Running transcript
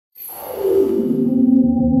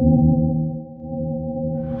The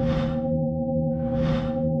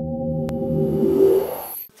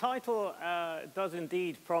title does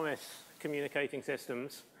indeed promise communicating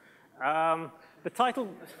systems. The title,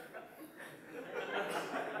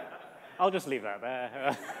 I'll just leave that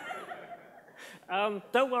there.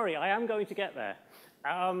 Don't worry, I am going to get there.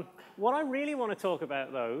 What I really want to talk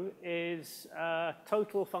about, though, is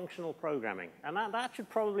total functional programming, and that should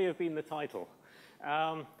probably have been the title.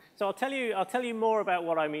 So I'll tell you more about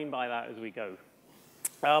what I mean by that as we go.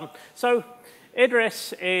 So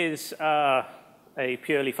Idris is a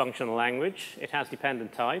purely functional language. It has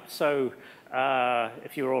dependent types. So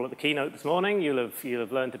if you were all at the keynote this morning, you'll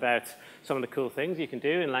have learned about some of the cool things you can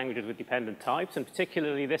do in languages with dependent types, and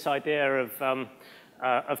particularly this idea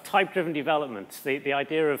of type-driven development, the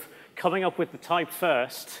idea of coming up with the type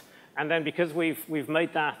first, and then because we've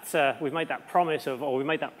made that promise of, or we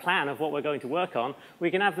made that plan of what we're going to work on, we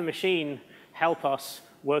can have the machine help us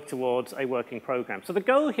work towards a working program. So the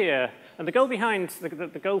goal here, and the goal behind the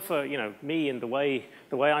goal for me and the way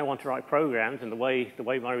I want to write programs and the way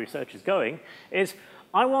my research is going is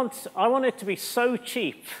I want it to be so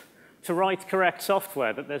cheap to write correct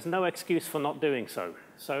software that there's no excuse for not doing so.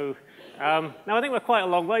 So now I think we're quite a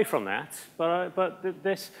long way from that, but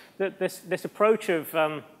this approach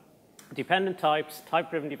of dependent types,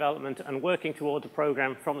 type-driven development, and working towards a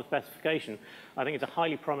program from the specification, I think is a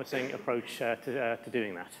highly promising approach to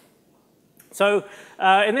doing that. So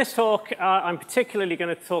in this talk, I'm particularly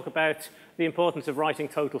going to talk about the importance of writing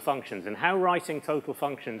total functions and how writing total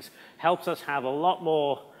functions helps us have a lot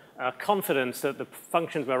more confidence that the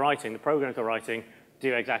functions we're writing, the programs we're writing,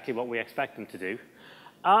 do exactly what we expect them to do.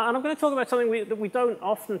 And I'm going to talk about something that we don't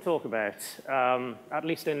often talk about, at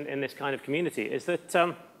least in this kind of community, is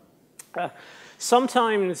that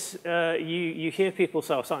sometimes you hear people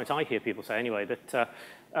say, or sometimes I hear people say anyway, that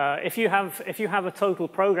if you have a total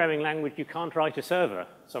programming language, you can't write a server.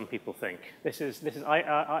 Some people think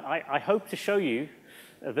I hope to show you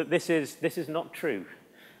that this is not true.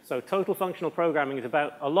 So total functional programming is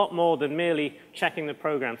about a lot more than merely checking the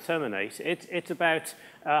program terminate. It's about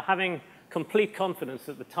having complete confidence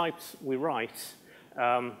that the types we write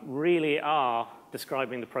really are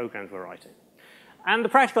describing the programs we're writing. And the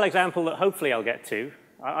practical example that hopefully I'll get to,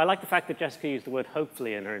 I like the fact that Jessica used the word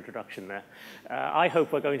hopefully in her introduction there. I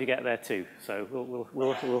hope we're going to get there too. So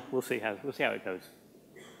we'll see how it goes.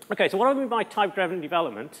 Okay, so what do I mean by type-driven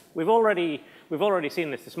development? We've already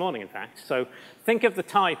seen this morning, in fact. So think of the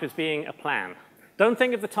type as being a plan. Don't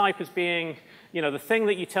think of the type as being, the thing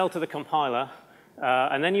that you tell to the compiler,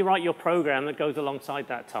 and then you write your program that goes alongside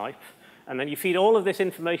that type. And then you feed all of this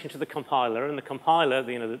information to the compiler, and the compiler,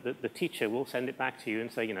 the teacher, will send it back to you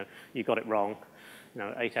and say, you got it wrong,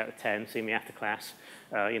 8 out of 10, see me after class,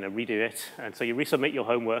 redo it. And so you resubmit your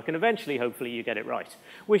homework, and eventually, hopefully, you get it right.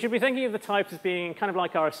 We should be thinking of the types as being kind of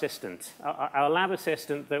like our assistant, our lab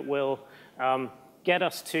assistant that will get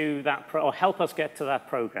us to that, or help us get to that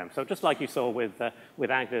program. So just like you saw with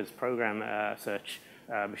Agda's program search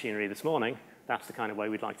machinery this morning, that's the kind of way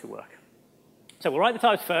we'd like to work. So we'll write the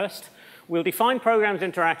types first. We'll define programs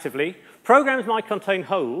interactively. Programs might contain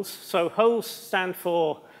holes. So holes stand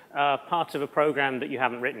for parts of a program that you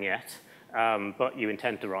haven't written yet, but you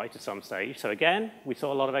intend to write at some stage. So again, we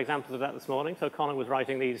saw a lot of examples of that this morning. So Connor was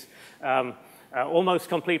writing these almost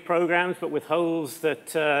complete programs, but with holes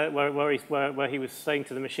that where he was saying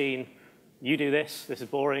to the machine, you do this is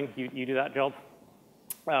boring, you do that job.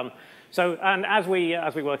 And as we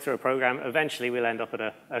work through a program, eventually we'll end up at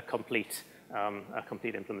a complete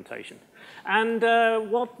implementation. And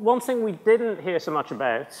one thing we didn't hear so much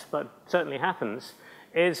about, but certainly happens,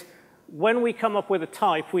 is when we come up with a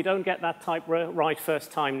type, we don't get that type right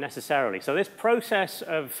first time necessarily. So this process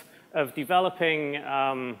of developing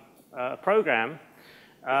a program,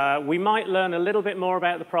 we might learn a little bit more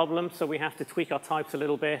about the problem, so we have to tweak our types a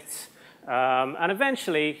little bit. And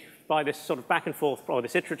eventually, by this sort of back and forth, or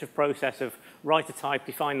this iterative process of write a type,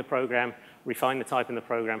 define the program, refine the type in the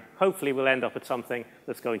program, hopefully we'll end up at something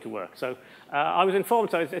that's going to work. So I was informed,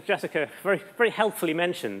 so Jessica very, very helpfully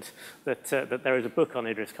mentioned that there is a book on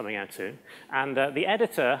Idris coming out soon. And the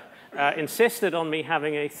editor insisted on me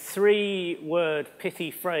having a 3-word pithy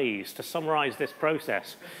phrase to summarize this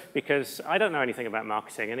process, because I don't know anything about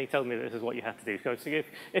marketing, and he told me that this is what you have to do. So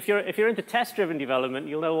if you're into test-driven development,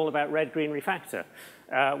 you'll know all about red, green, refactor.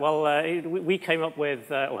 We came up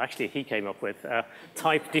with, or actually he came up with,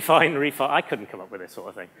 type, define, refine. I couldn't come up with this sort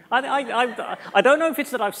of thing. I don't know if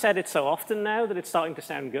it's that I've said it so often now that it's starting to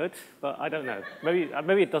sound good, but I don't know.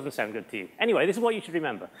 Maybe it doesn't sound good to you. Anyway, this is what you should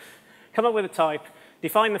remember. Come up with a type,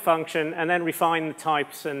 define the function, and then refine the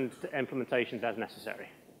types and implementations as necessary.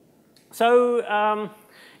 So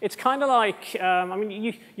it's kind of like, I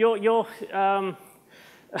mean,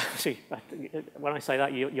 see, when I say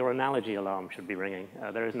that, your analogy alarm should be ringing.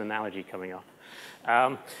 There is an analogy coming up.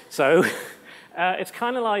 It's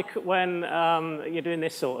kind of like when you're doing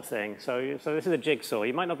this sort of thing. So this is a jigsaw.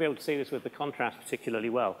 You might not be able to see this with the contrast particularly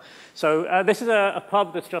well. So this is a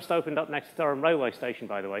pub that's just opened up next to Durham Railway Station,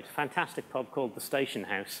 by the way. It's a fantastic pub called the Station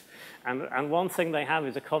House. And one thing they have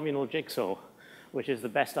is a communal jigsaw, which is the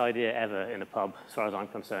best idea ever in a pub, as far as I'm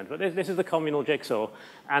concerned. But this is the communal jigsaw.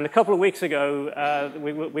 And a couple of weeks ago,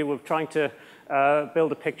 we were trying to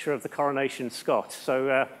build a picture of the Coronation Scot.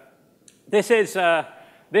 So this is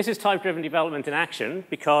type-driven development in action,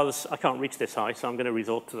 because I can't reach this high, so I'm going to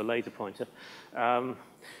resort to the laser pointer.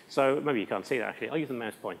 So maybe you can't see that, actually. I'll use the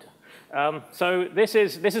mouse pointer. So this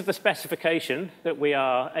is the specification that we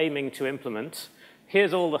are aiming to implement.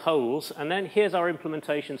 Here's all the holes, and then here's our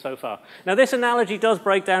implementation so far. Now, this analogy does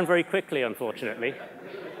break down very quickly, unfortunately,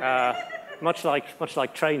 much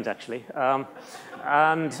like trains, actually.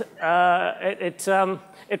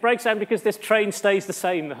 It breaks down because this train stays the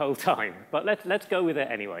same the whole time. But let's go with it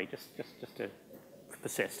anyway, just to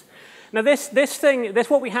persist. Now, this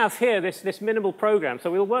what we have here, this minimal program. So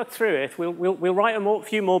we'll work through it. We'll write a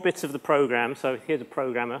few more bits of the program. So here's a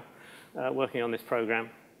programmer working on this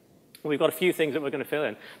program. We've got a few things that we're going to fill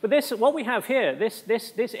in. But what we have here,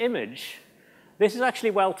 this image, this is actually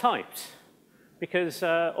well typed, because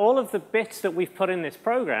all of the bits that we've put in this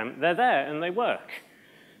program, they're there and they work.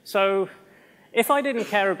 So if I didn't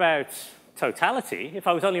care about totality, if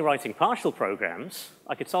I was only writing partial programs,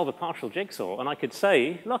 I could solve a partial jigsaw and I could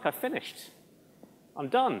say, look, I've finished. I'm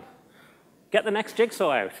done. Get the next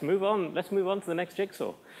jigsaw out. Move on. Let's move on to the next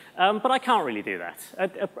jigsaw. But I can't really do that.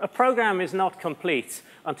 A program is not complete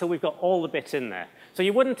until we've got all the bits in there. So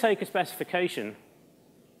you wouldn't take a specification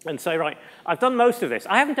and say, right, I've done most of this.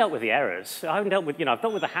 I haven't dealt with the errors. I haven't dealt with, I've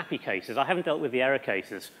dealt with the happy cases. I haven't dealt with the error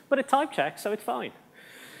cases. But it type checks, so it's fine.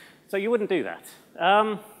 So you wouldn't do that.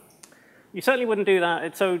 You certainly wouldn't do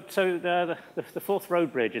that. So the fourth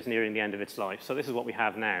road bridge is nearing the end of its life. So this is what we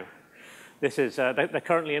have now. This is, they're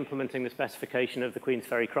currently implementing the specification of the Queen's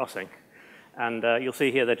Ferry Crossing. And you'll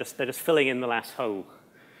see here they're just filling in the last hole.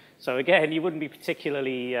 So again, you wouldn't be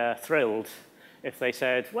particularly thrilled if they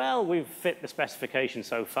said, well, we've fit the specification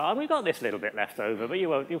so far, and we've got this little bit left over, but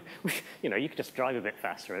you could just drive a bit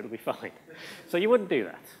faster, it'll be fine. So you wouldn't do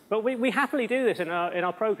that. But we happily do this in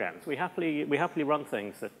our programs. We happily run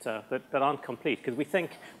things that aren't complete, because we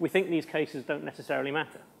think these cases don't necessarily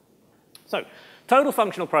matter. So total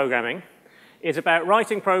functional programming is about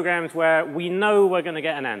writing programs where we know we're going to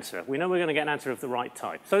get an answer. We know we're going to get an answer of the right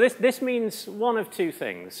type. So this means one of two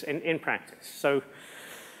things in practice. So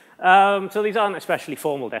these aren't especially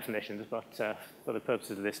formal definitions, but for the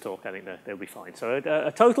purposes of this talk, I think they'll be fine. So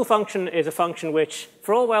a total function is a function which,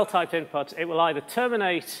 for all well-typed inputs, it will either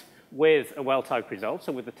terminate with a well-typed result,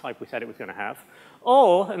 so with the type we said it was going to have,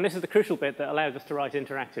 or, and this is the crucial bit that allows us to write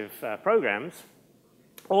interactive programs,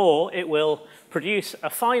 or it will produce a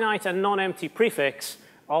finite and non-empty prefix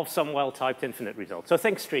of some well-typed infinite result. So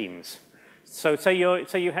think streams. So say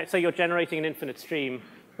you're generating an infinite stream,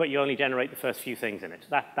 but you only generate the first few things in it,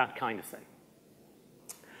 that kind of thing.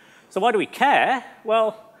 So why do we care?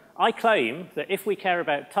 Well, I claim that if we care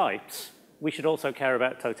about types, we should also care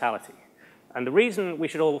about totality. And the reason we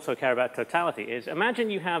should also care about totality is, imagine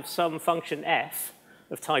you have some function f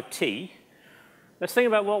of type t. Let's think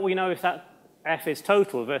about what we know if that f is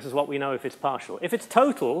total versus what we know if it's partial. If it's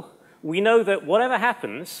total, we know that whatever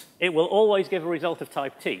happens, it will always give a result of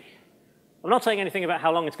type t. I'm not saying anything about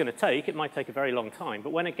how long it's going to take. It might take a very long time.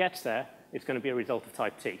 But when it gets there, it's going to be a result of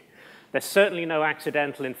type t. There's certainly no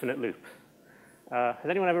accidental infinite loop. Has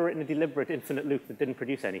anyone ever written a deliberate infinite loop that didn't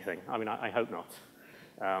produce anything? I mean, I hope not.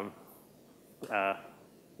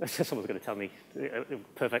 Someone's going to tell me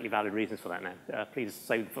perfectly valid reasons for that now. Please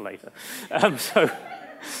save them for later.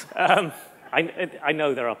 I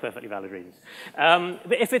know there are perfectly valid reasons.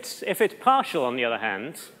 But if it's partial, on the other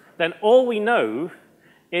hand, then all we know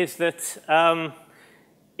is that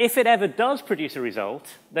if it ever does produce a result,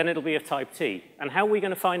 then it'll be of type t. And how are we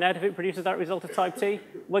going to find out if it produces that result of type t?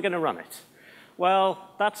 We're going to run it. Well,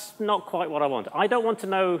 that's not quite what I want. I don't want to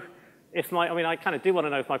know if I kind of do want to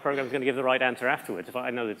know if my program is going to give the right answer afterwards, if I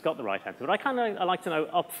know that it's got the right answer. But I like to know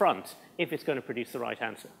up front if it's going to produce the right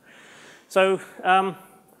answer. So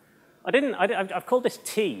I've called this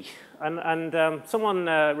T, and someone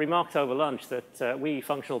remarked over lunch that we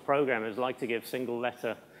functional programmers like to give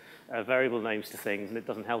single-letter variable names to things, and it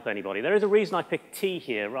doesn't help anybody. There is a reason I picked T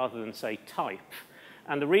here rather than, say, type,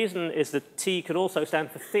 and the reason is that T could also stand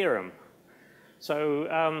for theorem.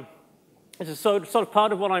 So This is sort of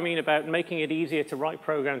part of what I mean about making it easier to write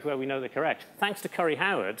programs where we know they're correct. Thanks to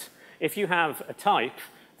Curry-Howard, if you have a type,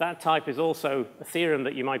 that type is also a theorem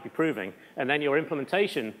that you might be proving, and then your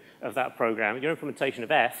implementation of that program, your implementation of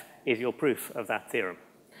F, is your proof of that theorem.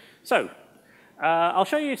 So I'll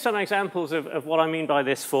show you some examples of what I mean by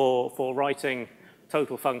this for writing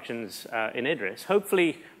total functions in Idris.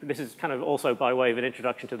 Hopefully, this is kind of also by way of an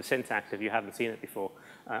introduction to the syntax if you haven't seen it before,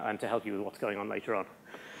 and to help you with what's going on later on.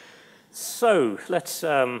 So let's.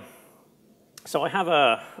 So I have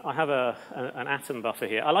an atom buffer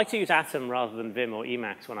here. I like to use atom rather than Vim or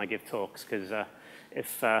Emacs when I give talks, because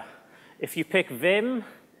if you pick Vim,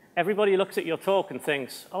 everybody looks at your talk and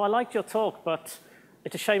thinks, oh, I liked your talk, but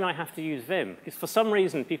it's a shame I have to use Vim. Because for some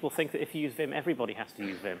reason, people think that if you use Vim, everybody has to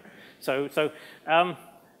use Vim. So I'm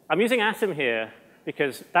using atom here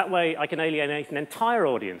because that way I can alienate an entire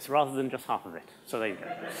audience rather than just half of it. So there you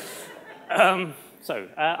go.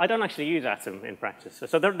 I don't actually use Atom in practice.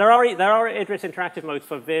 So there are Idris interactive modes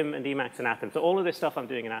for Vim and Emacs and Atom. So all of this stuff I'm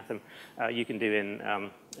doing in Atom, you can do in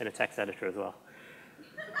a text editor as well.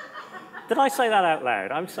 Did I say that out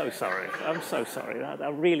loud? I'm so sorry. I'm so sorry. I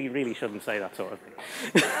really, really shouldn't say that sort of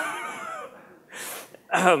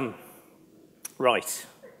thing. Right.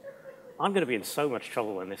 I'm going to be in so much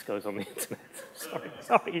trouble when this goes on the internet. Sorry.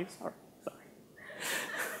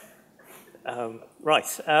 Right.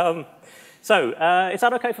 So is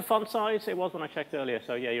that OK for font size? It was when I checked earlier,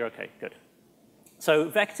 so yeah, you're OK. Good. So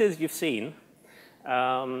vectors you've seen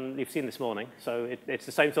this morning. So it's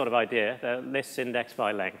the same sort of idea. They're lists indexed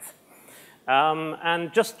by length.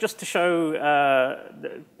 And just to show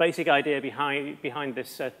the basic idea behind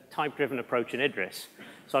this type-driven approach in Idris.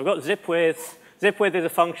 So I've got zip width. Zip width is a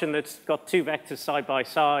function that's got two vectors side by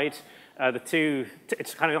side.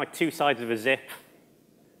 It's kind of like two sides of a zip.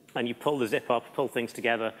 And you pull the zip up, pull things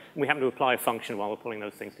together, and we happen to apply a function while we're pulling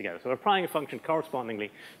those things together. So we're applying a function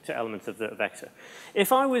correspondingly to elements of the vector.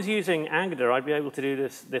 If I was using Agda, I'd be able to do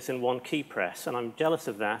this in one key press, and I'm jealous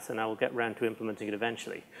of that, and I will get around to implementing it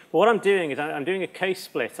eventually. But what I'm doing is I'm doing a case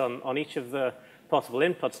split on each of the possible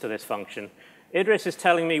inputs to this function. Idris is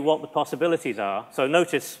telling me what the possibilities are. So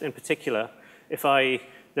notice, in particular, if the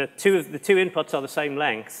two inputs are the same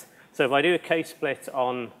length, so if I do a case split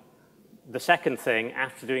on the second thing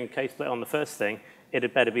after doing a case split on the first thing, it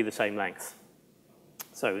had better be the same length.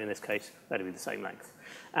 So in this case, better be the same length.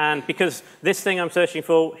 And because this thing I'm searching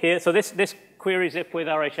for here, so this query zip with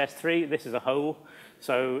RHS3, this is a whole.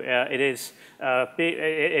 So it is a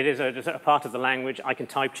part of the language. I can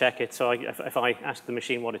type check it. So if I ask the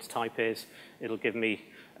machine what its type is, it'll give me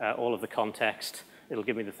all of the context. It'll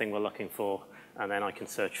give me the thing we're looking for. And then I can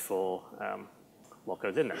search for what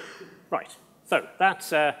goes in there. Right. So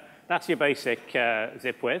that's your basic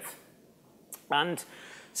zip width. And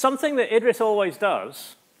something that Idris always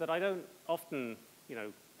does that I don't often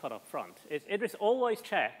put up front is Idris always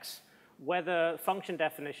checks whether function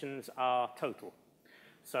definitions are total.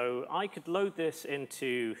 So I could load this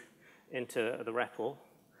into the REPL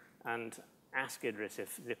and ask Idris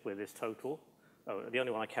if zip width is total. Oh, the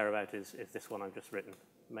only one I care about is this one I've just written,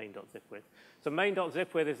 main.zipwidth. So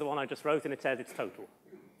main.zipwidth is the one I just wrote, and it says it's total.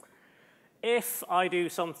 If I do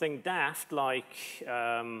something daft like,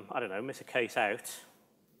 I don't know, miss a case out,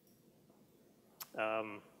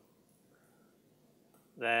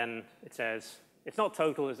 then it says it's not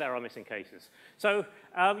total as there are missing cases. So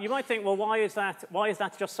you might think, well, why is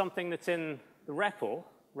that just something that's in the REPL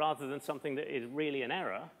rather than something that is really an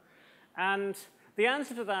error? And the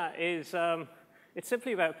answer to that is it's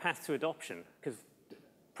simply about path to adoption, because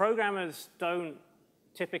programmers don't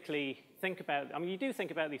typically think about, I mean, you do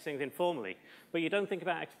think about these things informally, but you don't think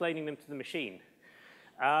about explaining them to the machine.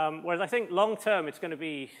 Whereas I think long term, it's going to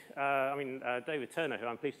be, David Turner, who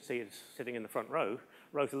I'm pleased to see is sitting in the front row,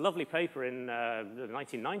 wrote a lovely paper in the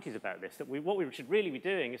 1990s about this, that what we should really be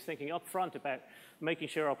doing is thinking up front about making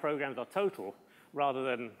sure our programs are total rather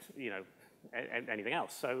than, anything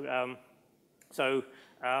else. So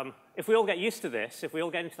if we all get used to this, if we all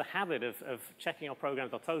get into the habit of checking our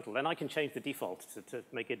programs are total, then I can change the default to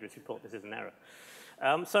make Idris report this is an error.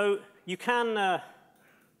 So you can, oh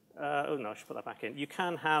no, I should put that back in. You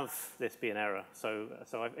can have this be an error. So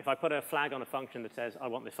if I put a flag on a function that says I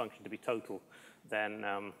want this function to be total, then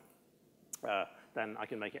I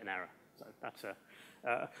can make it an error. So that's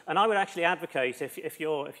and I would actually advocate if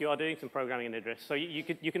you are doing some programming in Idris, so you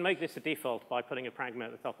can make this the default by putting a pragma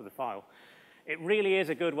at the top of the file. It really is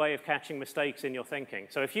a good way of catching mistakes in your thinking.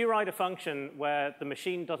 So if you write a function where the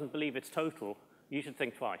machine doesn't believe it's total, you should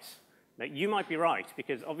think twice. Now, you might be right,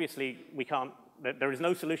 because obviously there is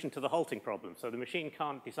no solution to the halting problem. So the machine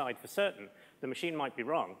can't decide for certain. The machine might be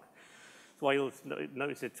wrong. why you'll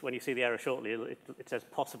notice it when you see the error shortly. It says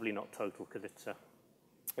possibly not total because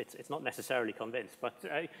it's not necessarily convinced. But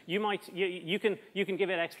you can give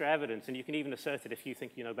it extra evidence, and you can even assert it if you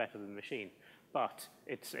think you know better than the machine. But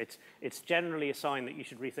it's generally a sign that you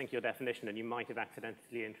should rethink your definition, and you might have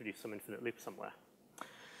accidentally introduced some infinite loop somewhere.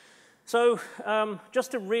 So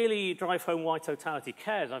just to really drive home why totality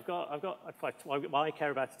cares, why I care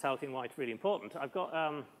about totality and why it's really important, I've got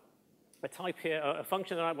a type here, a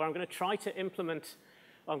function where I'm going to try to implement,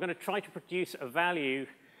 I'm going to try to produce a value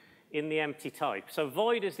in the empty type. So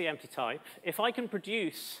void is the empty type. If I can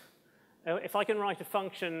write a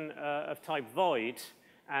function of type void,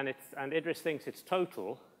 and Idris thinks it's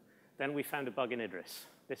total, then we found a bug in Idris.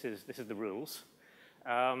 This is the rules.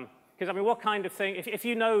 Because I mean, what kind of thing? If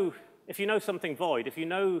you know something void, if you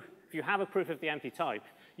have a proof of the empty type,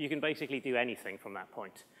 you can basically do anything from that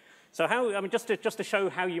point. So how? I mean, just to show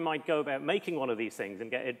how you might go about making one of these things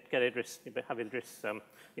and have Idris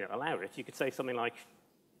allow it, you could say something like,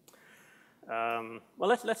 well,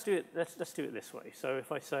 let's do it this way. So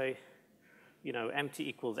if I say, empty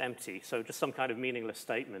equals empty, so just some kind of meaningless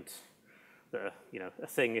statement that a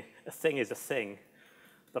thing is a thing,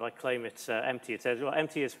 but I claim it's empty. It says, well,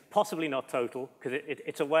 empty is possibly not total because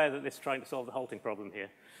it's aware that it's trying to solve the halting problem here.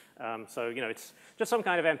 So it's just some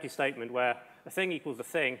kind of empty statement where a thing equals a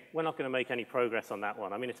thing. We're not going to make any progress on that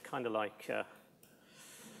one. I mean, it's kind of like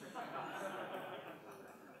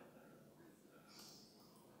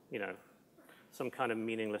some kind of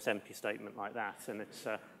meaningless empty statement like that. And it's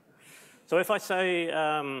so if I say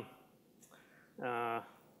if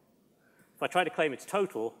I try to claim it's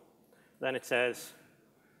total, then it says,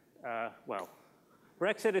 well,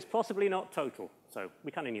 Brexit is possibly not total. So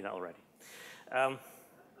we kind of knew that already.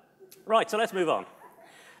 Right, so let's move on.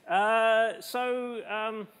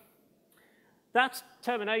 That's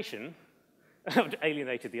termination. I've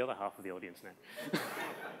alienated the other half of the audience now.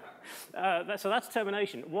 So that's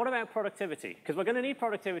termination. What about productivity? Because we're going to need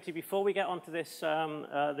productivity before we get onto this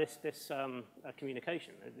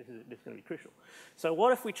communication. This is going to be crucial. So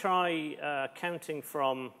what if we try counting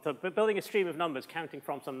from, so building a stream of numbers, counting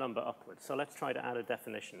from some number upwards. So let's try to add a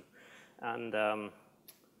definition. And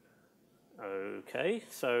OK,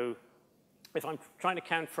 so if I'm trying to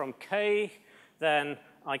count from k, then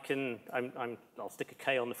I'll stick a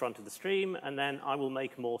k on the front of the stream, and then I will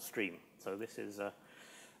make more stream. So this is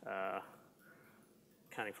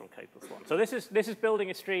counting from k plus 1. So this is building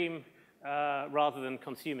a stream rather than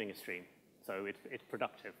consuming a stream. So it's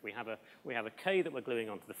productive. We have a k that we're gluing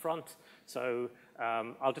onto the front. So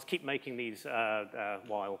I'll just keep making these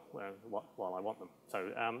while I want them.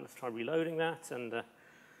 So let's try reloading that. And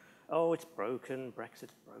oh, it's broken.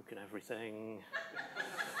 Brexit's broken everything.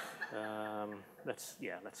 Let's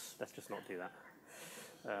just not do that.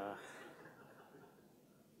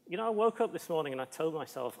 I woke up this morning and I told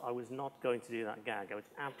myself I was not going to do that gag. I was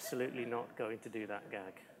absolutely not going to do that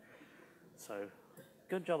gag. So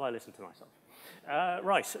good job I listened to myself.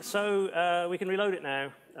 Right, so we can reload it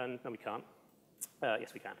now. And no, we can't.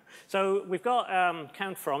 Yes, we can. So we've got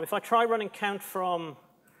count from. If I try running count from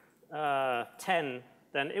 10,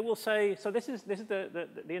 then it will say, so this is the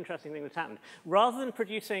interesting thing that's happened. Rather than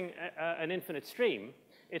producing an infinite stream,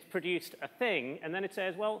 it's produced a thing, and then it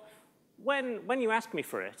says, well, when you ask me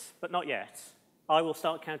for it, but not yet, I will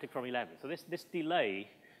start counting from 11. So this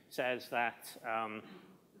delay says that, I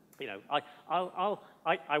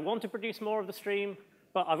want to produce more of the stream,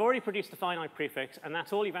 but I've already produced the finite prefix, and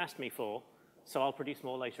that's all you've asked me for, so I'll produce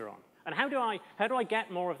more later on. And how do I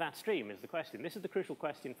get more of that stream is the question. This is the crucial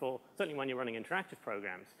question for certainly when you're running interactive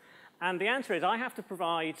programs. And the answer is I have to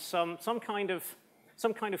provide some kind of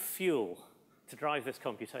fuel to drive this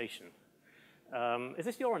computation. Is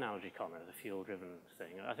this your analogy, Connor, the fuel-driven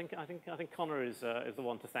thing? I think Connor is the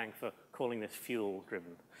one to thank for calling this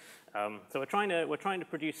fuel-driven. So we're trying to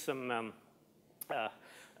produce some.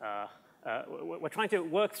 We're trying to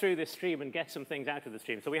work through this stream and get some things out of the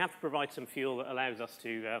stream. So we have to provide some fuel that allows us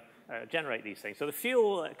to generate these things. So the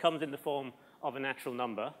fuel comes in the form of a natural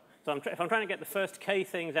number. So if I'm trying to get the first k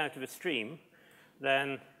things out of a stream,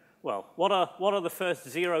 then, well, what are the first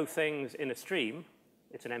 0 things in a stream?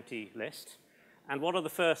 It's an empty list. And what are the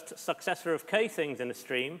first successor of k things in a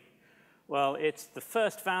stream? Well, it's the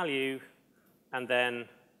first value and then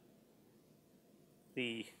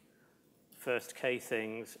the first k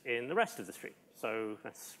things in the rest of the stream. So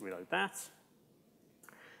let's reload that.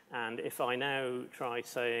 And if I now try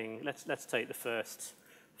saying, let's take the first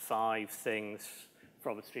 5 things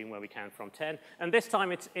from a stream where we count from 10. And this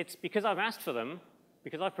time it's because I've asked for them,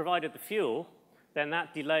 because I've provided the fuel, then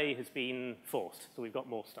that delay has been forced. So we've got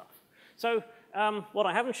more stuff. So what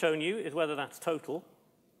I haven't shown you is whether that's total.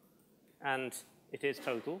 and it is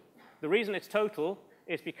total. The reason it's total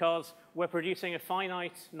is because we're producing a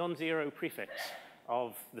finite non-zero prefix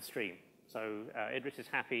of the stream. So Idris is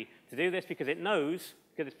happy to do this because it knows,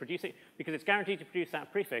 because it's guaranteed to produce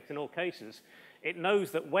that prefix in all cases, it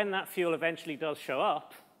knows that when that fuel eventually does show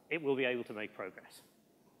up, it will be able to make progress.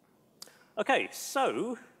 Okay,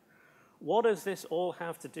 so what does this all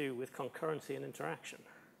have to do with concurrency and interaction?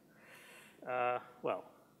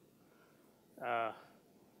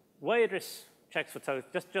 Way Idris checks for total,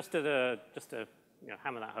 just to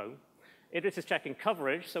hammer that home. Idris is checking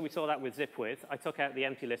coverage, so we saw that with zip width. I took out the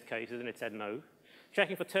empty list cases and it said no.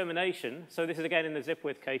 Checking for termination, so this is again in the zip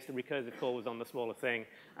width case, the recursive call was on the smaller thing,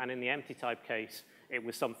 and in the empty type case, it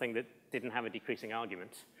was something that didn't have a decreasing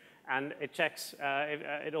argument. And it checks,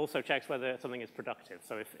 it also checks whether something is productive.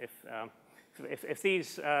 So if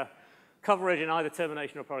these coverage in either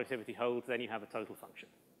termination or productivity hold, then you have a total function.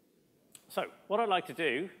 So what I'd like to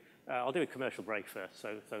do, I'll do a commercial break first.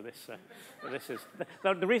 So this is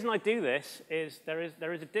the reason I do this is there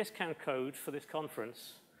is a discount code for this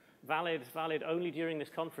conference, valid only during this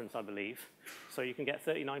conference, I believe. So you can get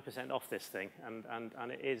 39% off this thing, and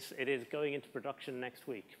it is going into production next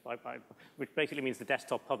week, which basically means the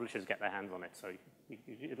desktop publishers get their hands on it. So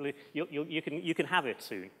you can have it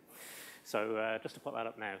soon. So just to put that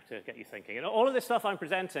up now to get you thinking. And all of this stuff I'm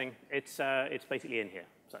presenting, it's basically in here.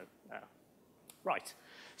 So right.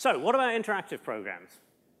 So what about interactive programs?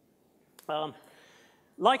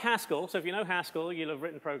 Like Haskell, so if you know Haskell, you'll have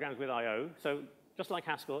written programs with I/O. So just like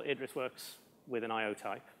Haskell, Idris works with an I/O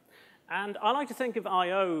type. And I like to think of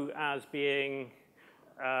I/O as being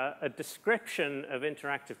a description of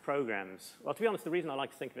interactive programs. Well, to be honest, the reason I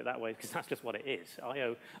like to think of it that way is because that's just what it is.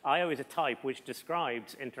 I/O is a type which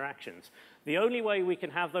describes interactions. The only way we can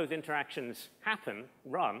have those interactions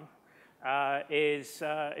run, is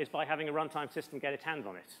by having a runtime system get its hands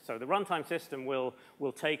on it. So the runtime system will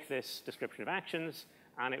take this description of actions,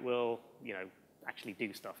 and it will actually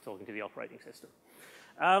do stuff talking to the operating system.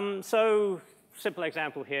 So simple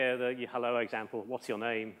example here, the hello example, what's your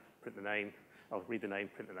name, print the name, I'll read the name,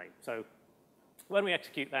 print the name. So when we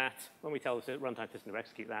execute that, when we tell the runtime system to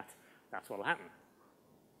execute that, that's what will happen.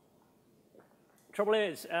 Trouble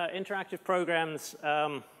is, interactive programs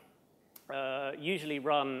usually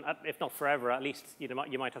run, if not forever, at least you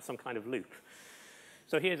might have some kind of loop.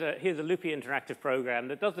 So here's a loopy interactive program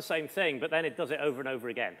that does the same thing, but then it does it over and over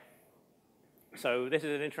again. So this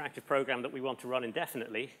is an interactive program that we want to run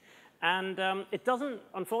indefinitely. And it doesn't,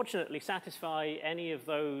 unfortunately, satisfy any of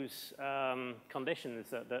those conditions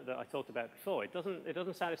that I talked about before. It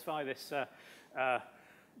doesn't satisfy this,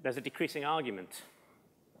 there's a decreasing argument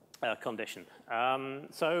condition.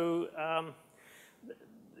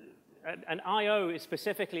 An I/O is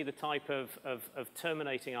specifically the type of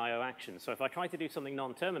terminating I/O action. So if I try to do something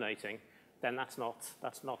non-terminating, then that's not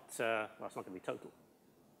going to be total.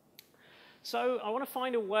 So I want to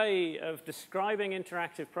find a way of describing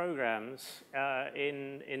interactive programs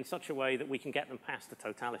in such a way that we can get them past the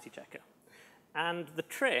totality checker. And the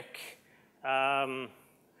trick,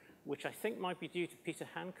 which I think might be due to Peter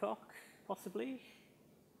Hancock, possibly.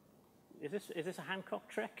 Is this a Hancock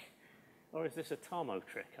trick? Or is this a Tarmo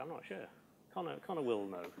trick? I'm not sure. Connor will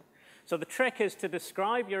know. So the trick is to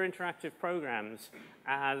describe your interactive programs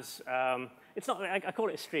as, it's not, I call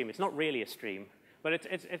it a stream. It's not really a stream, but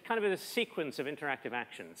it's kind of a sequence of interactive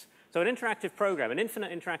actions. So an interactive program, an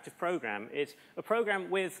infinite interactive program, is a program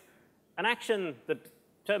with an action that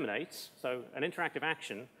terminates, so an interactive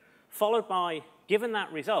action, followed by, given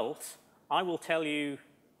that result, I will tell you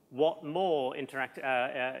what more infinite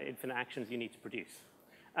actions you need to produce.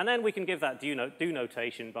 And then we can give that do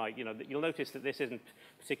notation by, you'll notice that this isn't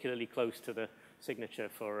particularly close to the signature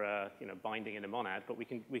for, binding in a monad, but we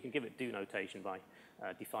can give it do notation by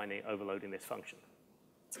overloading this function.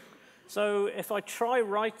 So if I try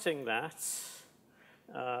writing that,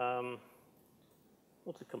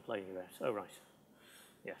 what's it complaining about? Oh, right.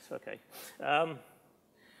 Yes, OK.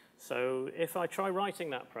 So if I try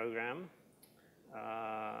writing that program,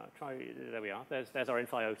 there we are. There's our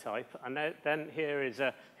inf.io type, and then here is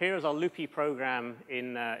our loopy program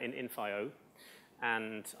in inf.io,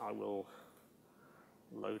 and I will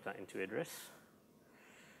load that into Idris.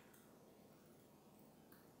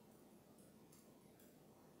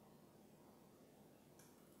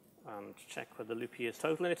 And check whether loopy is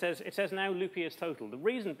total, and it says now loopy is total. The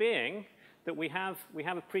reason being that we have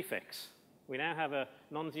a prefix. We now have a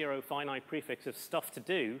non-zero finite prefix of stuff to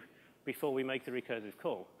do before we make the recursive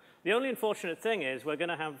call. The only unfortunate thing is we're going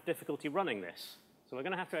to have difficulty running this. So we're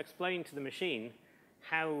going to have to explain to the machine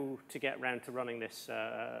how to get around to running this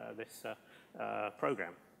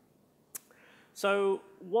program. So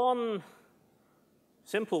one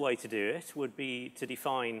simple way to do it would be to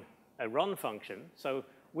define a run function. So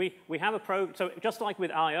we have a so just like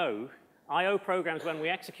with I/O programs, when we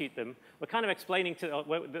execute them, we're kind of explaining to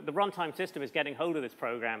the runtime system is getting hold of this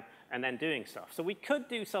program and then doing stuff. So we could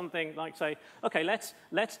do something like say, okay, let's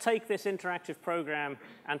take this interactive program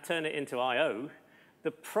and turn it into I/O.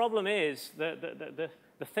 The problem is the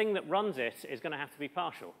thing that runs it is going to have to be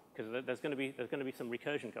partial because there's going to be some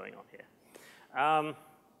recursion going on here.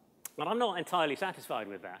 But I'm not entirely satisfied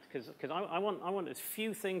with that because I want as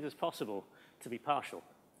few things as possible to be partial.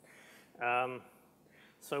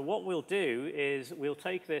 So what we'll do is we'll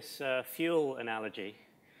take this fuel analogy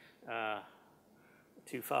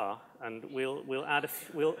too far, and we'll add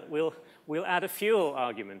a fuel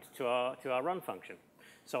argument to our run function.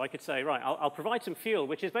 So I could say, right, I'll provide some fuel,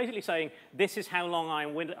 which is basically saying this is how long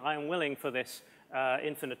I am willing for this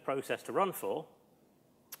infinite process to run for.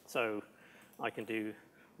 So I can do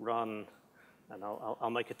run, and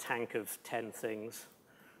I'll make a tank of 10 things.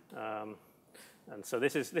 And so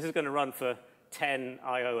this is going to run for 10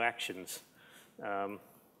 I/O actions,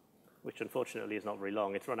 which unfortunately is not very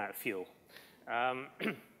long. It's run out of fuel.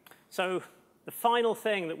 So the final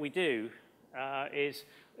thing that we do is,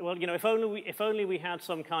 well, you know, if only we had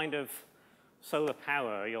some kind of solar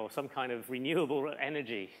power or some kind of renewable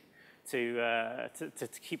energy to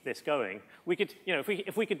keep this going, we could, you know,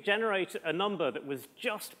 if we could generate a number that was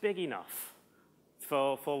just big enough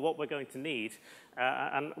for what we're going to need.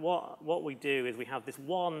 And what we do is we have this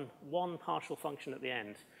one partial function at the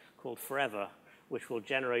end called forever, which will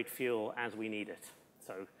generate fuel as we need it.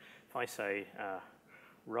 So if I say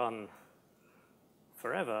run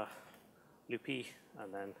forever, loopy,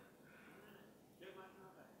 and then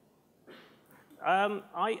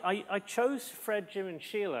I chose Fred, Jim, and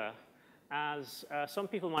Sheila as some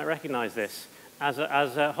people might recognize this as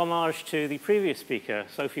a homage to the previous speaker,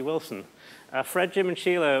 Sophie Wilson. Fred, Jim, and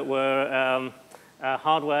Sheila were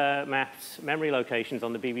hardware-mapped memory locations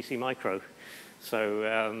on the BBC Micro.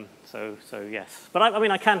 So yes. But I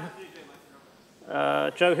mean, I can.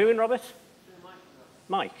 Joe, who and Robert?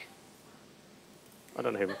 Mike. I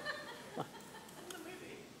don't know who.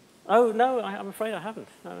 Oh no, I'm afraid I haven't.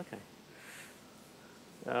 Oh,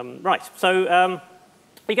 okay. Right. So.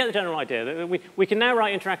 You get the general idea. We can now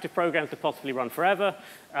write interactive programs to possibly run forever.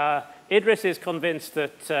 Idris is convinced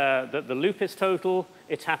that the loop is total.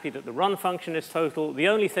 It's happy that the run function is total. The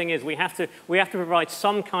only thing is we have to provide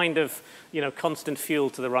some kind of, you know, constant fuel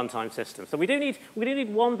to the runtime system. So we do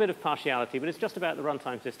need one bit of partiality, but it's just about the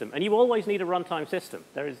runtime system. And you always need a runtime system.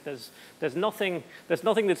 There's nothing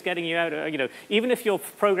that's getting you out. You know, even if your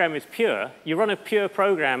program is pure, you run a pure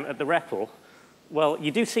program at the REPL. Well,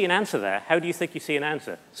 you do see an answer there. How do you think you see an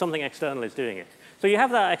answer? Something external is doing it. So you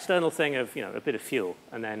have that external thing of, you know, a bit of fuel,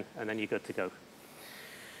 and then you're good to go.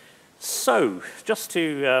 So just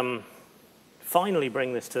to finally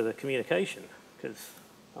bring this to the communication, because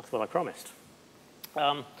that's what I promised.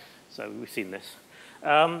 So we've seen this.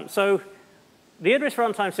 So the Idris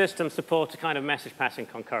runtime system supports a kind of message passing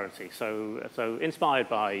concurrency, so inspired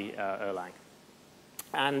by Erlang.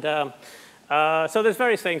 And so there's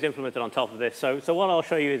various things implemented on top of this. So what I'll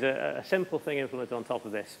show you is a simple thing implemented on top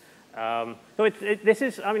of this. So this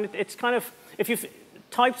is, I mean, it's kind of, if you've,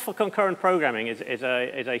 types for concurrent programming is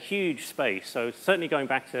a huge space. So certainly going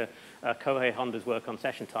back to Kohei Honda's work on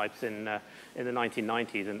session types in the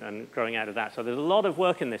 1990s and growing out of that. So there's a lot of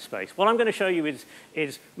work in this space. What I'm going to show you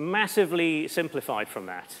is massively simplified from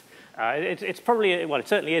that. It's probably, well, it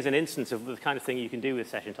certainly is an instance of the kind of thing you can do with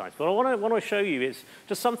session types. But what I want to show you is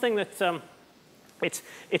just something that,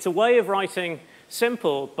 it's a way of writing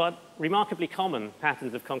simple but remarkably common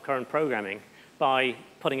patterns of concurrent programming by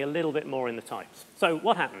putting a little bit more in the types. So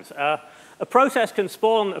what happens? A process can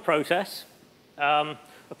spawn a process. A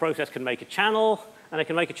process can make a channel, and it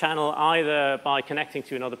can make a channel either by connecting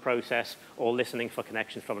to another process or listening for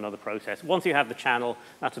connections from another process. Once you have the channel,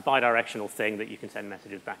 that's a bidirectional thing that you can send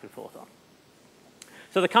messages back and forth on.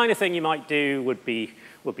 So the kind of thing you might do would be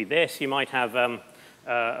this. You might have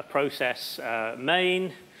a process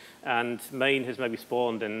main, and main has maybe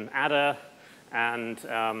spawned an adder, and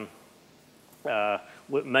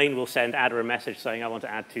main will send adder a message saying I want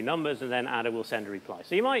to add 2 numbers, and then adder will send a reply.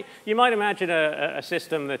 So you might imagine a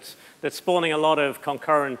system that's spawning a lot of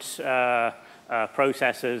concurrent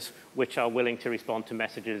processors which are willing to respond to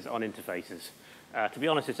messages on interfaces. To be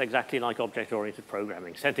honest, it's exactly like object-oriented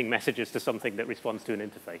programming, sending messages to something that responds to an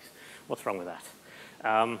interface. What's wrong with that?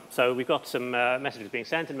 So we've got some messages being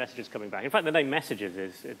sent and messages coming back. In fact, the name messages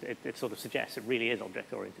it sort of suggests it really is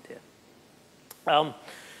object-oriented here.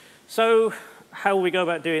 So how will we go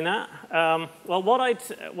about doing that? Well, what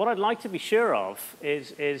I'd like to be sure of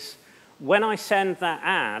is when I send that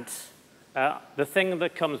add, the thing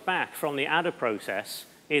that comes back from the adder process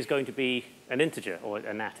is going to be an integer, or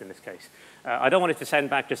a nat in this case. I don't want it to send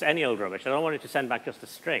back just any old rubbish. I don't want it to send back just a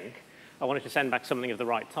string. I want it to send back something of the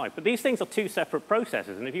right type. But these things are two separate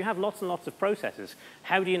processes, and if you have lots and lots of processes,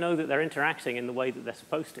 how do you know that they're interacting in the way that they're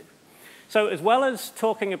supposed to? So as well as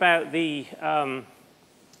talking about the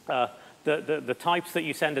types that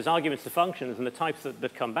you send as arguments to functions and the types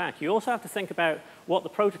that come back, you also have to think about what the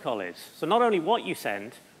protocol is. So not only what you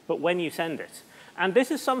send, but when you send it. And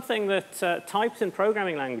this is something that types in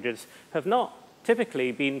programming languages have not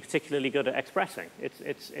typically been particularly good at expressing.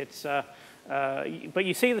 But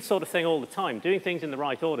you see this sort of thing all the time, doing things in the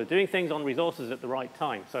right order, doing things on resources at the right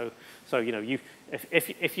time. So you know,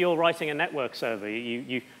 if you're writing a network server,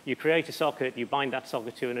 you create a socket, you bind that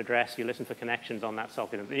socket to an address, you listen for connections on that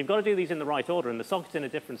socket. And you've got to do these in the right order, and the socket's in a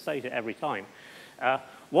different state at every time.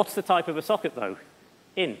 What's the type of a socket, though?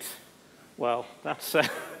 Int. Well, that's...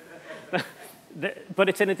 but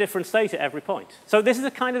it's in a different state at every point. So this is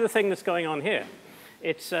the kind of the thing that's going on here.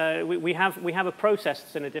 It's, we have a process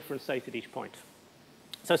that's in a different state at each point.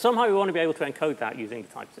 So somehow we want to be able to encode that using the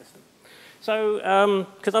type system. So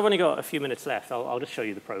because I've only got a few minutes left, I'll just show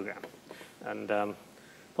you the program. And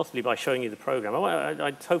possibly by showing you the program,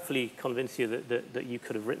 I'd hopefully convince you that you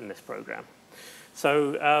could have written this program.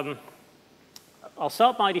 So I'll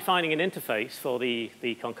start by defining an interface for the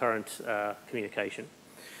concurrent communication.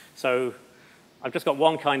 So I've just got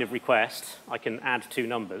one kind of request. I can add two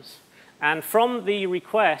numbers. And from the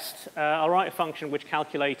request, I'll write a function which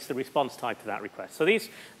calculates the response type to that request. So these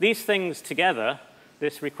things together,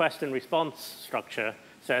 this request and response structure,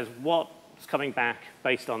 says what's coming back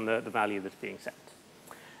based on the value that's being sent.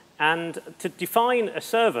 And to define a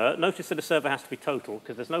server, notice that a server has to be total,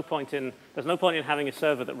 because there's no point in having a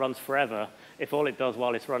server that runs forever if all it does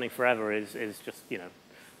while it's running forever is just, you know,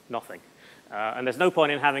 nothing. And there's no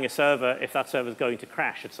point in having a server if that server is going to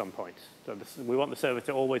crash at some point. So we want the server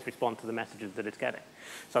to always respond to the messages that it's getting.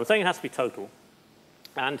 So I'm saying it has to be total.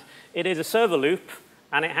 And it is a server loop,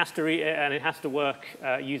 and it has to work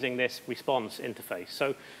using this response interface.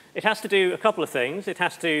 So it has to do a couple of things. It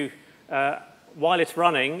has to, while it's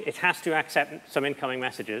running, it has to accept some incoming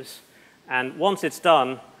messages. And once it's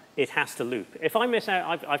done, it has to loop. If I miss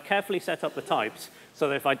out, I've carefully set up the types so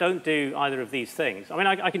that if I don't do either of these things, I mean,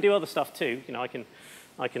 I can do other stuff too. You know, I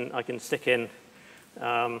can stick in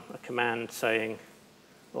a command saying,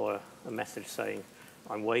 or a message saying,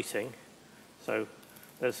 I'm waiting. So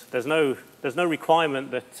there's no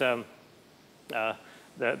requirement that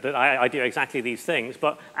that I do exactly these things,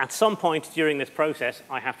 but at some point during this process,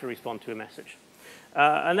 I have to respond to a message.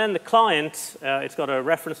 And then the client, it's got a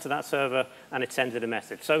reference to that server, and it sends it a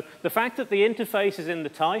message. So the fact that the interface is in the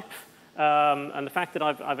type, and the fact that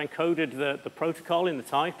I've encoded the protocol in the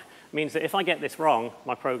type, means that if I get this wrong,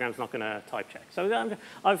 my program's not going to type check. So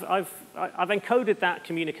I've encoded that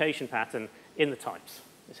communication pattern in the types,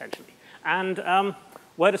 essentially. And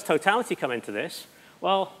where does totality come into this?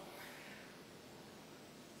 Well,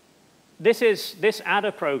 this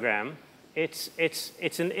adder program, it's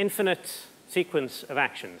an infinite sequence of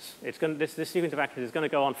actions. This sequence of actions is going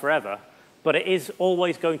to go on forever, but it is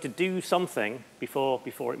always going to do something before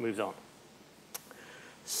it moves on.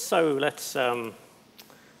 So let's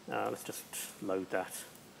just load that.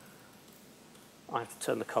 I have to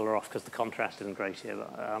turn the color off because the contrast isn't great here.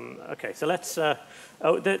 But, OK, so let's. So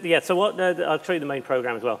what? I'll show you the main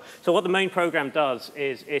program as well. So what the main program does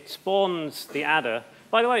is it spawns the adder.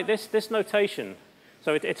 By the way, this notation.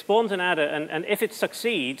 So it spawns an adder, and if it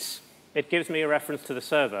succeeds, it gives me a reference to the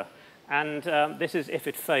server. And this is if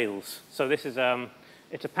it fails. So this is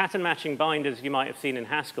it's a pattern matching bind, as you might have seen in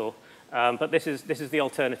Haskell. But this is the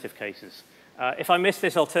alternative cases. If I miss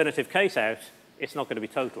this alternative case out, it's not going to be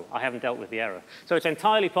total. I haven't dealt with the error. So it's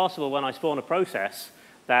entirely possible when I spawn a process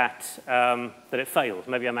that it fails.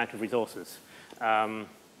 Maybe I'm out of resources.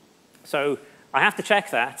 So I have to check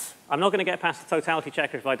that. I'm not going to get past the totality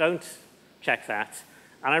checker if I don't check that.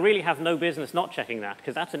 And I really have no business not checking that,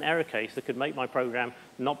 because that's an error case that could make my program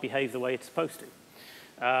not behave the way it's supposed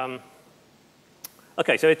to.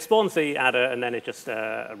 OK, so it spawns the adder, and then it just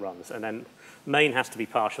runs. And then main has to be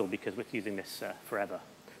partial, because we're using this forever.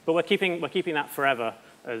 But we're keeping that forever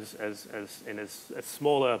as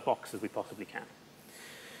small a box as we possibly can.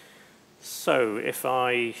 So if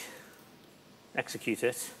I execute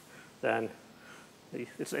it, then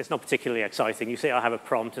it's not particularly exciting. You see I have a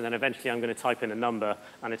prompt, and then eventually I'm going to type in a number,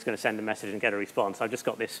 and it's going to send a message and get a response. I've just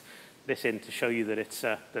got this in to show you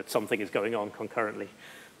that that something is going on concurrently.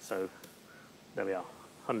 So there we are,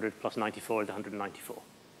 100 plus 94 is 194.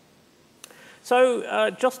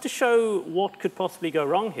 So just to show what could possibly go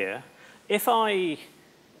wrong here, if I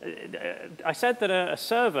said that a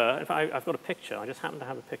server, if I've got a picture, I just happen to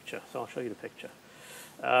have a picture, so I'll show you the picture.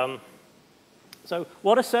 So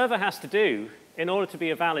what a server has to do in order to be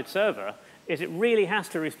a valid server is it really has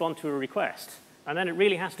to respond to a request, and then it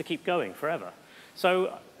really has to keep going forever.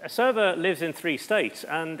 So a server lives in 3 states,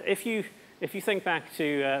 and if you think back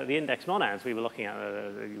to the index monads we were looking at,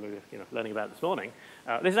 learning about this morning,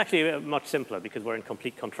 this is actually much simpler because we're in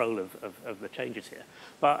complete control of the changes here.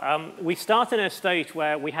 But we start in a state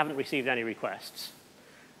where we haven't received any requests.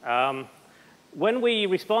 When we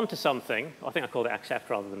respond to something, I think I called it accept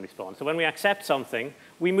rather than respond. So when we accept something,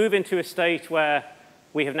 we move into a state where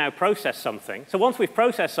we have now processed something. So once we've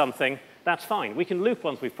processed something, that's fine. We can loop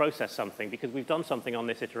once we've processed something because we've done something on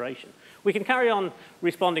this iteration. We can carry on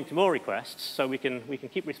responding to more requests, so we can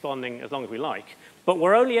keep responding as long as we like. But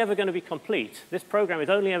we're only ever going to be complete. This program is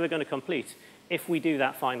only ever going to complete if we do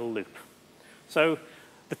that final loop. So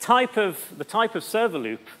the type of server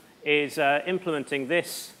loop is implementing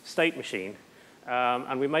this state machine,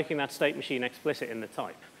 and we're making that state machine explicit in the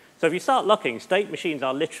type. So if you start looking, state machines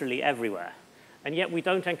are literally everywhere. And yet we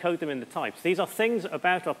don't encode them in the types. These are things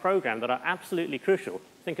about our program that are absolutely crucial.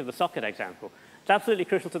 Think of the socket example. It's absolutely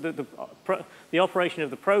crucial to the operation of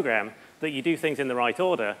the program that you do things in the right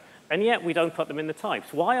order, and yet we don't put them in the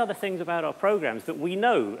types. Why are there things about our programs that we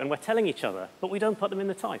know and we're telling each other, but we don't put them in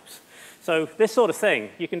the types? So this sort of thing,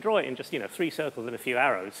 you can draw it in just 3 circles and a few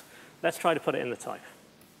arrows. Let's try to put it in the type.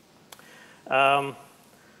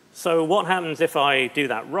 So what happens if I do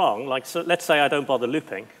that wrong? Like, so let's say I don't bother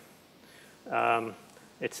looping.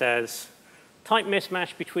 It says, type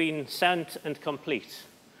mismatch between sent and complete.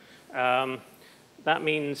 That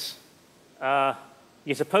means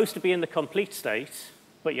you're supposed to be in the complete state,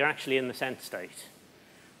 but you're actually in the sent state.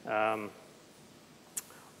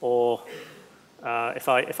 Or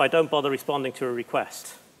if I don't bother responding to a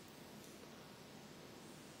request.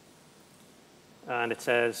 And it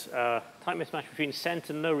says, type mismatch between sent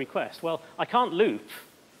and no request. Well, I can't loop.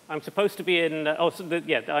 I'm supposed to be in,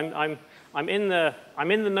 I'm in the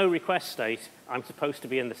no request state. I'm supposed to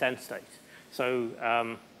be in the send state. So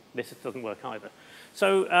this doesn't work either.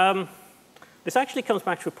 So this actually comes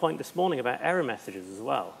back to a point this morning about error messages as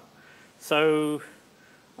well. So,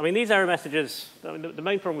 I mean, these error messages, the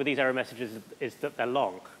main problem with these error messages is that they're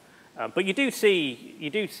long. But you do see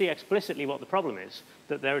explicitly what the problem is,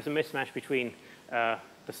 that there is a mismatch between the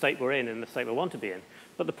state we're in and the state we want to be in.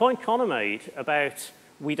 But the point Connor made about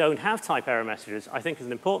we don't have type error messages, I think is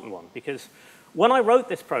an important one, because when I wrote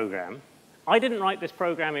this program, I didn't write this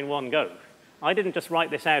program in one go. I didn't just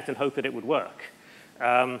write this out and hope that it would work.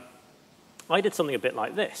 I did something a bit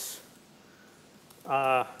like this.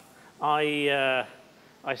 I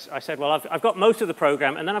said, well, I've got most of the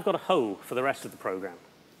program, and then I've got a hole for the rest of the program.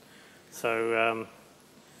 So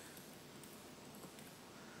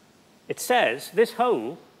it says, this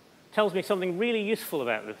hole tells me something really useful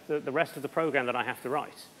about the rest of the program that I have to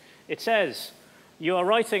write. It says, you are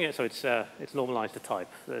writing it, so it's normalized to type.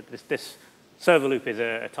 This server loop is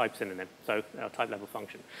a type synonym, so a type level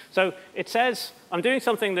function. So it says, I'm doing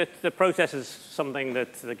something that processes something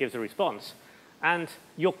that gives a response. And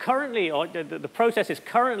you're currently, or the process is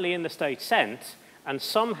currently in the state sent, and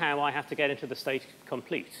somehow I have to get into the state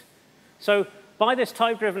complete. So by this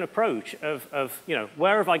type-driven approach of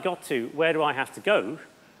where have I got to, where do I have to go,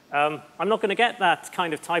 I'm not going to get that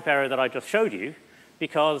kind of type error that I just showed you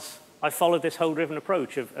because I followed this hole-driven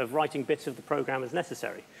approach of writing bits of the program as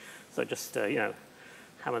necessary. So just hammer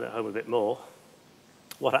that home a bit more.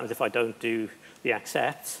 What happens if I don't do the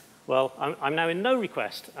accept? Well, I'm now in no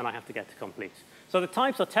request, and I have to get to complete. So the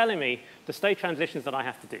types are telling me the state transitions that I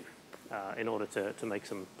have to do in order to make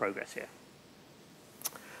some progress here.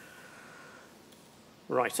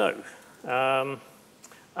 Right, so, and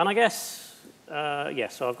I guess,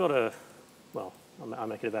 so I've got I'll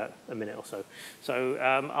make it about a minute or so. So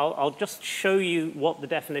I'll just show you what the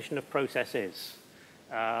definition of process is.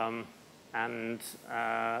 I'll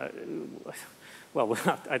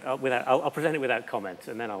present it without comment,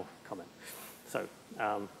 and then I'll comment.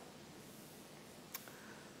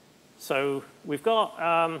 So we've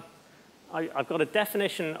got, I've got a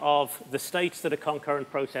definition of the states that a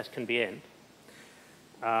concurrent process can be in.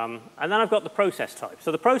 And then I've got the process type.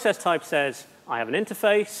 So the process type says, I have an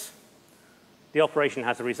interface, the operation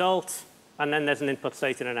has a result, and then there's an input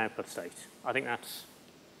state and an output state. I think that's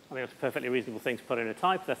a perfectly reasonable thing to put in a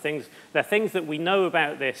type. They're things that we know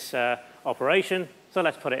about this operation, so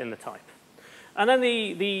let's put it in the type. And then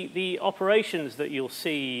the operations that you'll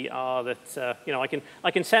see are that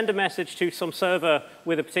I can send a message to some server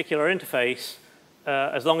with a particular interface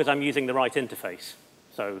as long as I'm using the right interface.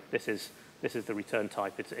 So this is the return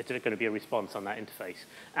type. It's going to be a response on that interface.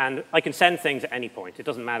 And I can send things at any point. It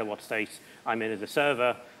doesn't matter what state I'm in as a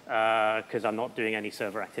server because I'm not doing any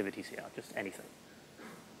server activities here, just anything.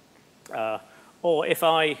 Or if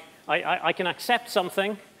I can accept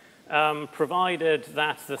something provided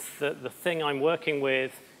that the thing I'm working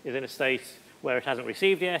with is in a state where it hasn't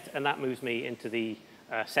received yet, and that moves me into the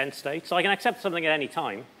send state. So I can accept something at any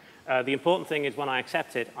time. The important thing is when I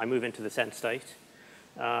accept it, I move into the send state.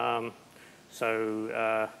 I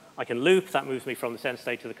can loop, that moves me from the send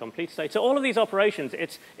state to the complete state. So all of these operations,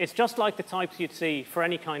 it's just like the types you'd see for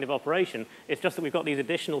any kind of operation. It's just that we've got these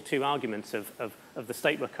additional two arguments of the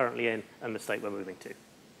state we're currently in and the state we're moving to.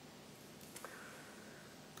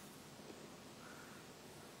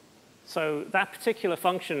 So that particular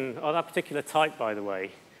function, or that particular type, by the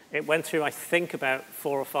way, it went through, I think, about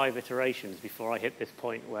 4 or 5 iterations before I hit this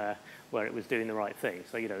point where it was doing the right thing.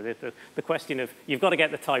 So, the question of, you've got to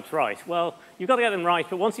get the types right. Well, you've got to get them right,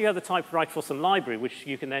 but once you have the types right for some library, which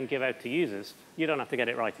you can then give out to users, you don't have to get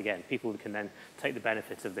it right again. People can then take the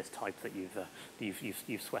benefits of this type that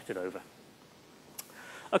you've sweated over.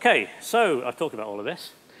 OK, so I've talked about all of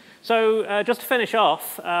this. So just to finish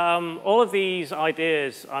off, all of these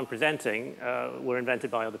ideas I'm presenting were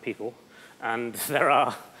invented by other people. And there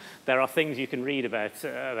are things you can read about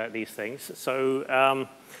these things. So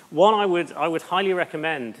one I would highly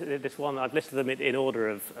recommend, this one, I've listed them in order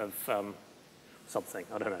of something,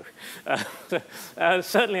 I don't know.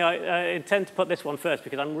 Certainly I intend to put this one first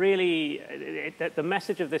because I'm really, the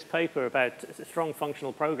message of this paper about strong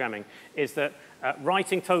functional programming is that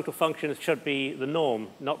writing total functions should be the norm,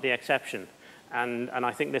 not the exception. And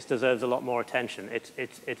I think this deserves a lot more attention.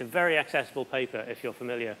 It's a very accessible paper if you're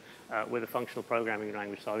familiar with a functional programming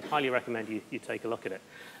language, so I would highly recommend you take a look at it.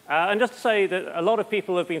 And just to say that a lot of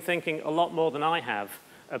people have been thinking a lot more than I have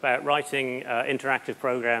about writing interactive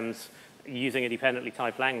programs using a dependently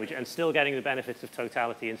typed language and still getting the benefits of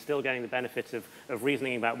totality and still getting the benefits of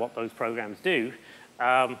reasoning about what those programs do.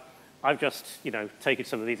 I've just, taken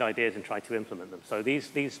some of these ideas and tried to implement them. So these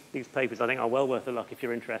papers, I think, are well worth a look if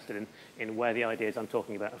you're interested in where the ideas I'm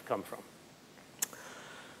talking about have come from.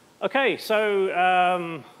 OK, so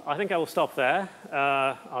I think I will stop there.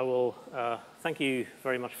 I will thank you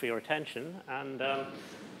very much for your attention and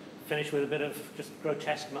finish with a bit of just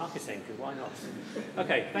grotesque marketing, because why not?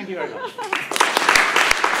 OK, thank you very much.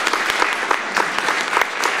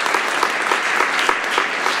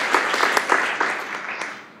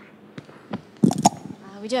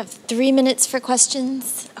 We do have 3 minutes for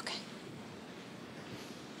questions. OK.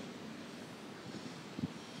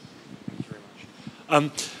 Thank you very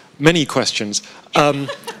much. Many questions,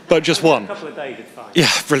 but just one. A couple of days, it's fine.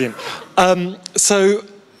 Yeah, brilliant. So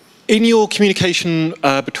in your communication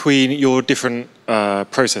between your different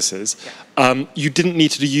processes, you didn't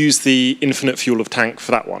need to use the infinite fuel of tank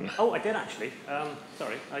for that one. Oh, I did actually.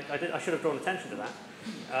 Sorry, I should have drawn attention to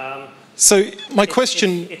that. So my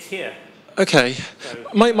question... It's here. OK. So,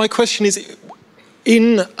 my question is,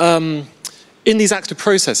 in these active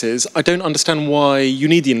processes, I don't understand why you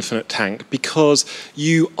need the infinite tank, because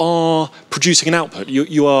you are producing an output.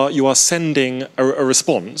 You are sending a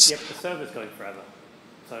response. Yep, the server's going forever.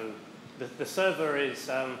 So the server is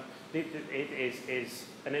is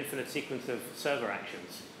an infinite sequence of server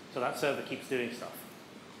actions. So that server keeps doing stuff.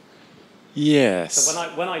 Yes. So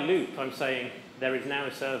when I loop, I'm saying there is now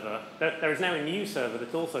a server. There is now a new server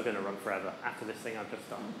that's also going to run forever after this thing I've just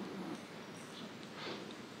done.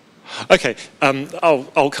 OK,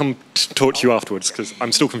 I'll come talk to you afterwards, because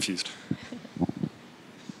I'm still confused.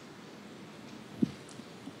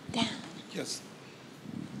 Dan. Yes.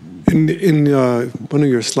 In one of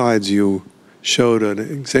your slides, you showed an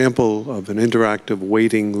example of an interactive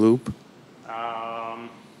waiting loop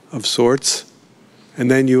of sorts. And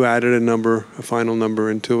then you added a final number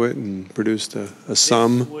into it and produced a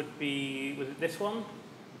sum. This would be, was it this one?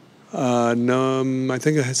 No, I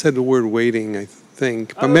think I said the word waiting, I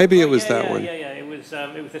think. But maybe it was that one. Yeah, it was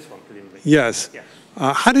this one, presumably. Yes. Yes.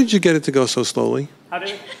 How did you get it to go so slowly? How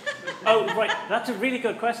did it? Oh, right. That's a really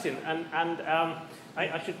good question. And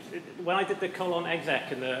I should, when I did the colon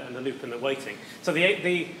exec and the loop and the waiting, so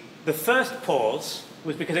the first pause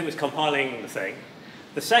was because it was compiling the thing.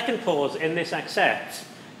 The second pause in this accept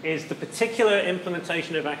is the particular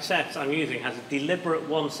implementation of accept I'm using has a deliberate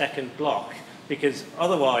 1 second block, because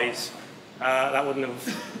otherwise that wouldn't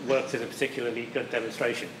have worked as a particularly good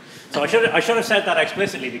demonstration. So I should have said that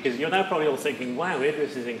explicitly, because you're now probably all thinking, wow,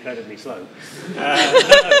 Idris is incredibly slow. No,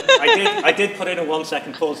 I did put in a 1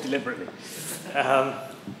 second pause deliberately.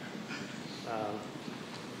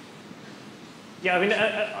 Yeah, I mean,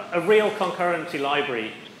 a real concurrency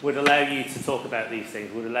library would allow you to talk about these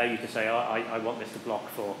things, would allow you to say, oh, I want this to block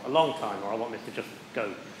for a long time, or I want this to just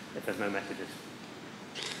go if there's no messages.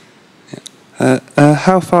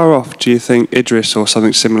 How far off do you think Idris or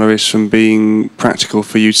something similar is from being practical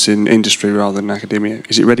for use in industry rather than academia?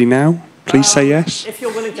 Is it ready now? Please say yes. If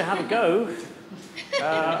you're willing to have a go,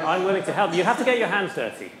 I'm willing to help. You have to get your hands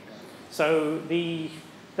dirty. So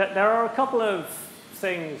there are a couple of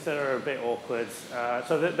things that are a bit awkward.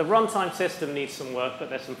 So the runtime system needs some work, but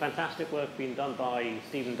there's some fantastic work being done by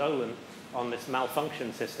Stephen Dolan on this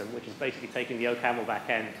malfunction system, which is basically taking the OCaml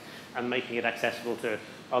backend and making it accessible to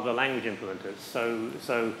other language implementers.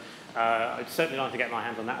 So I'd certainly like to get my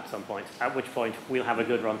hands on that at some point, at which point we'll have a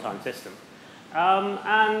good runtime system.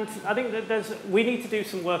 And I think that we need to do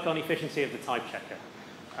some work on efficiency of the type checker.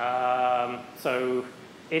 So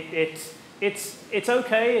it's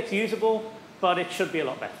okay, it's usable, but it should be a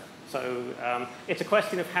lot better. So it's a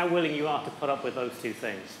question of how willing you are to put up with those two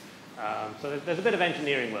things. So there's a bit of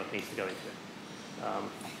engineering work needs to go into it.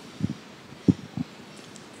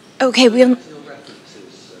 Okay, we'll...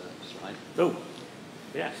 Oh,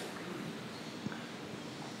 yes.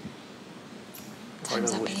 I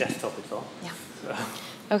don't know which desktop it's on. Yeah.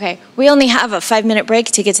 Okay, we only have a 5-minute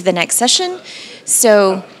break to get to the next session.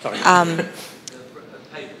 So, sorry. Oh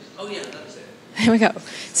yeah, that's it. Here we go.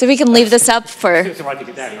 So we can leave this up for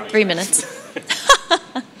 3 minutes.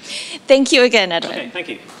 Thank you again, Edwin. Okay, thank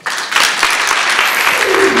you.